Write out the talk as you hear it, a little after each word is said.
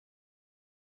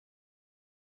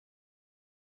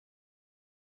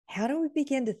how do we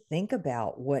begin to think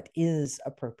about what is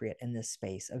appropriate in this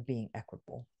space of being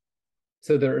equitable?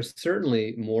 So there are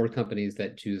certainly more companies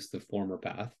that choose the former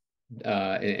path,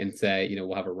 and say,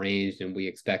 we'll have a range and we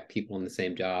expect people in the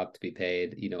same job to be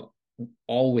paid,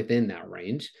 all within that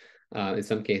range. In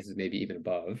some cases, maybe even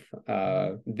above.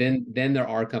 Then there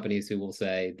are companies who will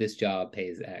say this job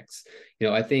pays X.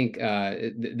 I think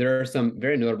there are some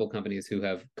very notable companies who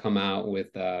have come out with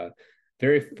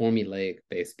very formulaic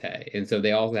based pay, and so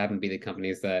they also happen to be the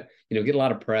companies that get a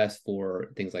lot of press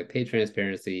for things like pay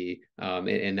transparency,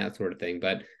 and that sort of thing.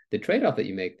 But the trade-off that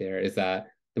you make there is that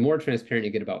the more transparent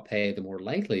you get about pay, the more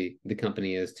likely the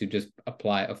company is to just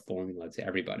apply a formula to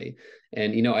everybody.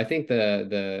 And I think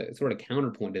the sort of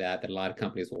counterpoint to that a lot of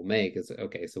companies will make is,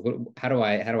 okay, so how do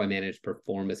I manage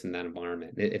performance in that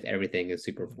environment if everything is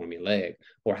super formulaic,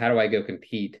 or how do I go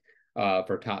compete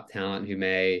for top talent who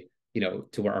may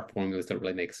to where our formulas don't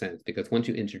really make sense? Because once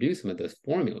you introduce some of those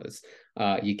formulas,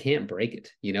 you can't break it.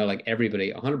 Like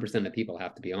everybody, 100% of people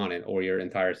have to be on it, or your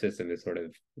entire system is sort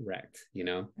of wrecked.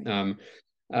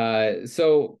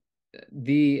 So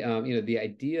the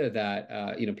idea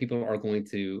that people are going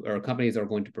to, or companies are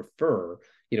going to prefer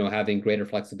having greater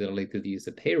flexibility through the use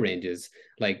of pay ranges,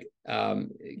 like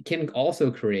can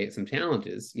also create some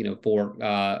challenges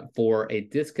for a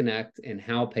disconnect in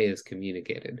how pay is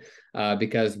communicated,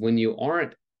 because when you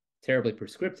aren't terribly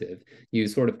prescriptive, you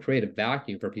sort of create a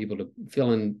vacuum for people to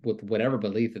fill in with whatever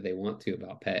belief that they want to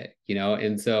about pay,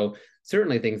 and so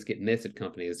certainly things get missed at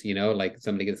companies, like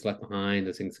somebody gets left behind,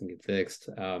 those things can get fixed.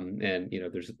 And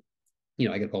there's,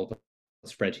 I could pull up a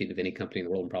spreadsheet of any company in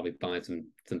the world and probably find some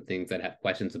things that I have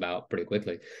questions about pretty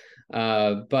quickly.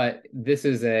 But this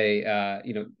is an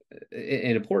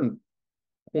important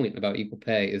point about equal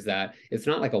pay, is that it's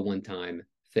not like a one-time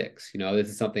fix. This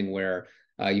is something where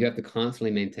you have to constantly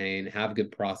maintain, have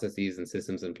good processes and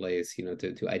systems in place,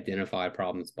 to identify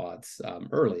problem spots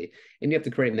early. And you have to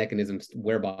create mechanisms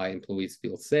whereby employees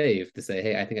feel safe to say,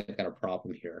 hey, I think I've got a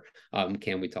problem here.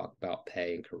 Can we talk about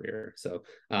pay and career? So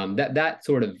that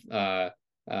sort of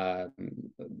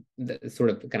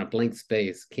kind of blank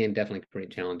space can definitely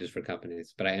create challenges for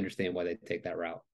companies, but I understand why they take that route.